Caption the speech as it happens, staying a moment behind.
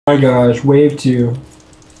my gosh, wave 2.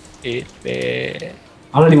 I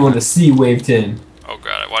don't even want to see wave 10. Oh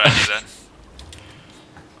god, why did I do that?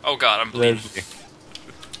 Oh god, I'm bleeding.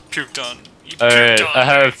 Puked on. Alright, I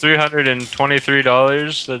have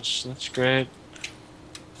 $323. That's great.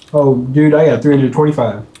 Oh, dude, I got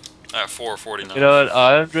 325. I have 449. You know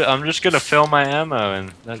what? I'm just gonna fill my ammo,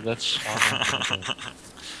 and that's.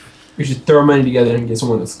 We should throw money together and get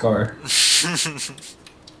someone a scar.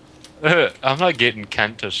 I'm not getting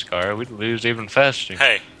Kent a scar. We'd lose even faster.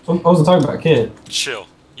 Hey. I wasn't talking about Kent. Chill.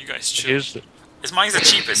 You guys chill. Is mine's the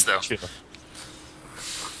cheapest though? Chill.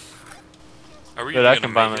 Are we But I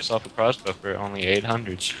can buy myself a crossbow for only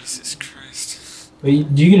 800. Jesus Christ.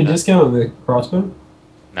 Wait, do you get a discount on the crossbow?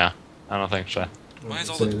 No, I don't think so. Why is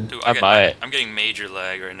all the... Dude, I buy it. I'm getting major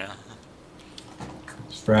lag right now.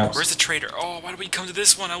 Straps. Where's the trader? Oh, why did we come to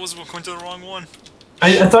this one? I was going to the wrong one.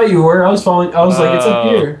 I thought you were. I was following. I was like, it's up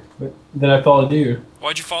here. But then I followed you.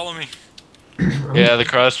 Why'd you follow me? Yeah, the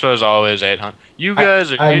crossbow is always 800. You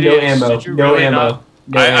guys are I have idiots. no ammo. Did you No really ammo. not?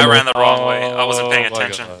 No I ammo. ran the wrong way. I wasn't paying Oh my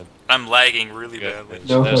attention. God. I'm lagging really badly.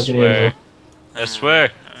 No I fucking swear. ammo. I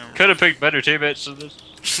swear. Could have picked better teammates than this.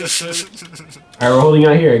 Alright, we're holding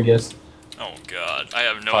out here, I guess. Oh god, I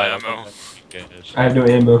have no Fine, ammo. I have no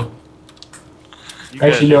ammo.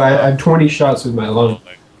 Actually, no, I have 20 shots with my long.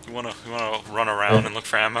 You wanna run around and look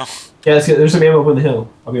for ammo? Yeah, there's some ammo up on the hill.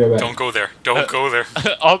 I'll be right back. Don't go there. Don't go there.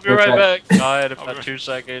 I'll be right back. back. Die in about 2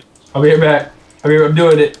 seconds. I'll be right back. I'm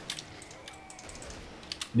doing it.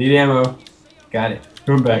 Need ammo. Got it.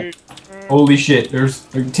 Coming back. Holy shit,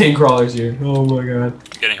 there's like 10 crawlers here. Oh my god.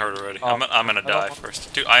 I'm getting hurt already. I'm gonna die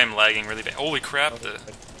first. Dude, I am lagging really bad. Holy crap, the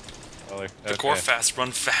core fast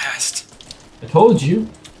run fast. I told you.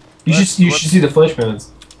 You should see the flesh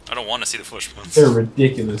pounds. I don't want to see the flesh bones. They're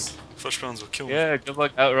ridiculous. Flesh bones will kill me. Yeah, good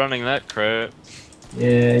luck outrunning that crap.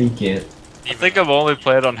 Yeah, you can't. I think I've only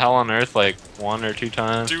played on Hell on Earth like 1 or 2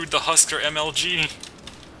 times. Dude, the Husker MLG.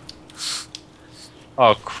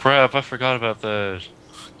 Oh crap, I forgot about those.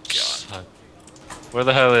 God. Where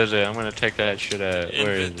the hell is it? I'm gonna take that shit out.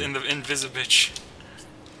 Where is it? In the Invisibitch.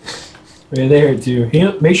 Yeah, they hurt too.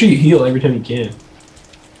 Heal. Make sure you heal every time you can.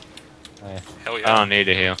 Hell yeah. I don't need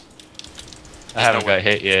to heal. I haven't got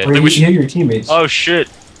hit yet. Or you heal your teammates. Oh shit!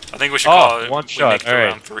 I think we should call it. One shot. All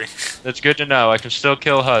right. 3. That's good to know. I can still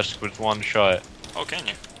kill Husk with 1 shot. Oh, can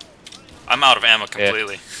you? I'm out of ammo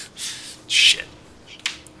completely. Shit.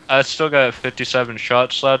 I still got 57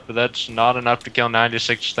 shots left, but that's not enough to kill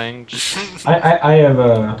 96 things. I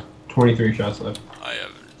have 23 shots left. I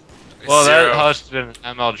have. Well, 0. that Husk didn't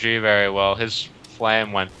MLG very well. His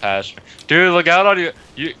flame went past me. Dude, look out on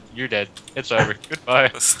you! You're dead. It's over. Goodbye.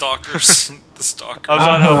 The stalkers. The stalkers. I was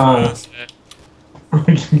on Uh-huh.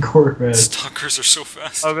 help. Core The fast. stalkers are so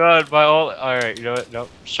fast. Oh god, by all. Alright, you know what? Nope.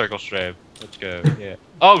 Circle strafe. Let's go. Yeah.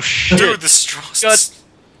 Oh shit! Dude, God.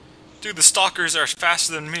 Dude, the stalkers are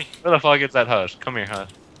faster than me. Where the fuck is that Husk? Come here,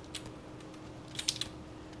 Husk.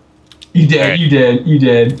 You dead, Right. you dead, you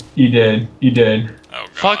dead, you dead, you dead. Oh god.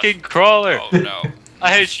 Fucking crawler! Oh no.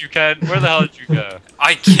 I hate you, Ken. Where the hell did you go?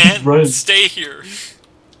 I can't Run. stay here.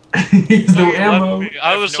 He's no You left ammo. me.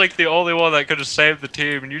 I was like the only one that could have saved the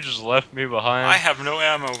team, and you just left me behind. I have no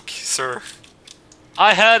ammo, sir.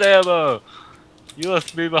 I had ammo. You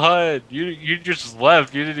left me behind. You just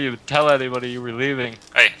left. You didn't even tell anybody you were leaving.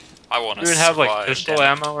 Hey, I want to You didn't have like pistol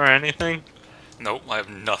damn it. ammo or anything. Nope, I have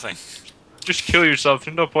nothing. Just kill yourself.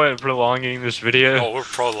 There's no point in prolonging this video. Oh, we're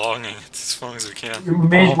prolonging it as long as we can. We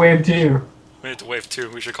made wave 2. We made it to wave 2.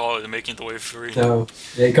 We should call it making it to wave 3. So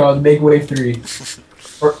they call it make wave 3.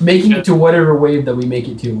 Or making it to whatever wave that we make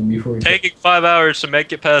it to before we Taking 5 hours to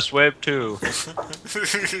make it past wave 2.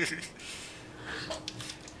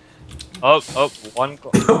 Oh, one.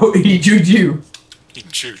 Oh, he chewed you. He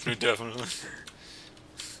chewed me, definitely.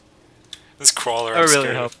 This crawler, I I'm really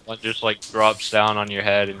scared hope one just like drops down on your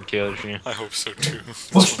head and kills you. I hope so too.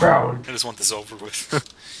 Flush brown. I just want this over with.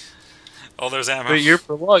 Oh, there's ammo. But you're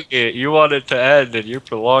prolonging it. You want it to end, and you're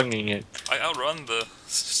prolonging it. I outrun the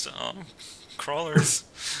crawlers,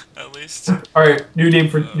 at least. Alright, new name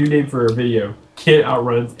for a video. Kid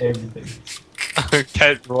outruns everything.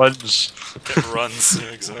 Kent runs. It runs. Yeah,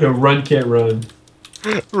 exactly. No, run can't run.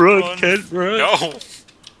 Run, Kent, run. No.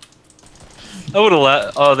 I would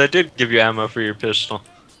have Oh, they did give you ammo for your pistol.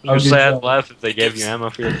 I was good sad job. laugh if they gave gives- you ammo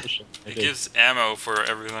for your pistol. They It did. gives ammo for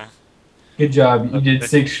everything. Good job. You did Okay.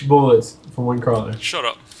 6 bullets for 1 crawler. Shut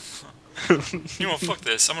up. You know what? Fuck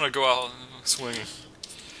this. I'm gonna go out swinging.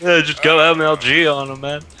 Yeah, just go MLG on them,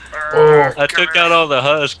 man. Oh. I took out all the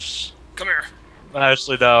husks. Come here.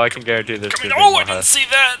 Actually, no, I can guarantee there's Come gonna here. be Oh, I more didn't husks. see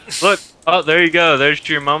that. Look! Oh, there you go. There's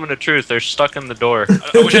your moment of truth. They're stuck in the door.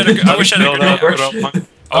 I wish I had a, I wish I had a Build grenade. up, build up.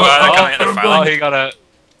 Oh god, they're coming. oh, They're oh, Oh, filing. he got a.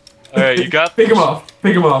 Alright, you got Pick him off.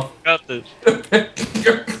 Pick him off. You got this.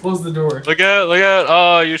 Close the door. Look out, look out.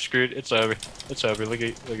 Oh, you're screwed. It's over. It's over. Look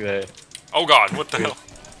at that. Oh god, what the hell?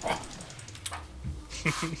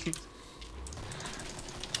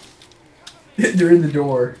 They're in the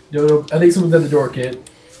door. No, I think someone's at the door, kid.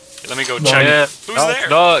 Let me go No. check. Yeah. Who's knock, there?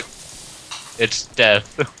 knock. It's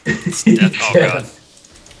death. death. Oh, God.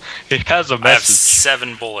 He has a I have message.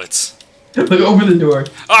 7 bullets. Look, open the door.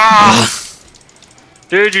 Ah!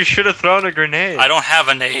 Dude, you should have thrown a grenade. I don't have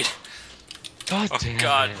a nade. God Oh damn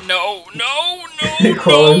god, it. no, no, no,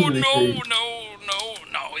 Crawl no, into the no, tree.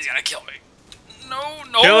 no, he's gonna kill me. No,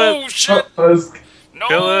 no, Kill him. shit, no.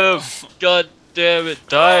 Kill him. God damn it.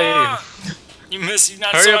 Die. Ah! You miss, you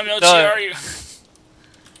not Hurry so up, no die. are you?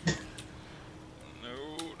 No,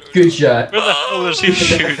 Good shot. Where the hell was he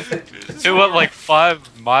shooting? He went like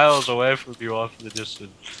 5 miles away from you off in the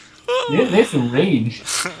distance. Yeah, they have some range.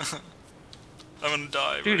 I'm gonna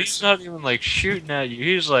die. Dude, very he's soon. not even like shooting at you.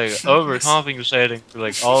 He's like overcompensating for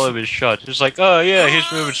like all of his shots. He's like, oh yeah, he's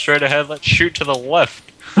moving straight ahead. Let's shoot to the left.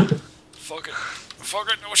 Fuck it. Fuck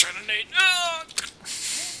it, no trying to nade. Ah!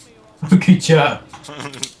 Good job.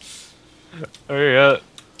 Hurry up.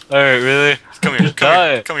 Alright, really? Come here, Just come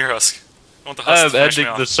here, die. come here, Husk. I want the Husk I'm to finish me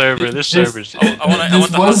ending off. the server. This This- server's I want This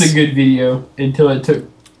the was Husk. a good video until it took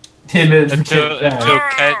 10 minutes until to get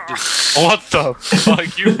back. Kent. What the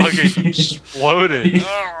fuck? You fucking exploded.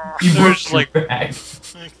 Ah! You There's worked like- like back.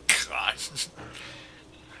 God.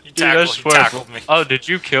 You Dude, I tackled, swear. tackled me. Oh, did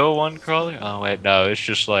you kill one crawler? Oh wait, no. It's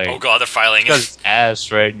just like Oh god, they're filing got it. his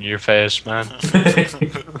ass right in your face, man.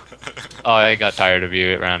 Oh, I got tired of you.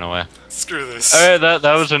 It ran away. Screw this. Alright,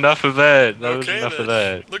 that was enough of that. That was Okay, enough of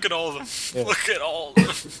then. that. Look at all of them. Yeah. Look at all of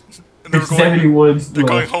them. And they're going, 71 they're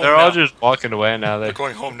going left. home They're now. all just walking away now. They're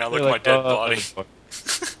going home now. they're Look at my dead like, body. fuck.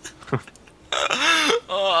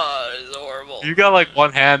 Oh, it's horrible. You got like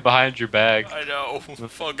one hand behind your back. I know.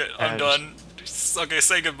 Fuck it. I'm And- done. Okay,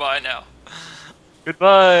 say goodbye now.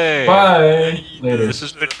 Goodbye. Bye. Later. This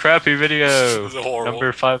has been crappy video. This is horrible.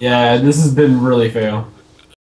 Number 5. Yeah, this has been really fail.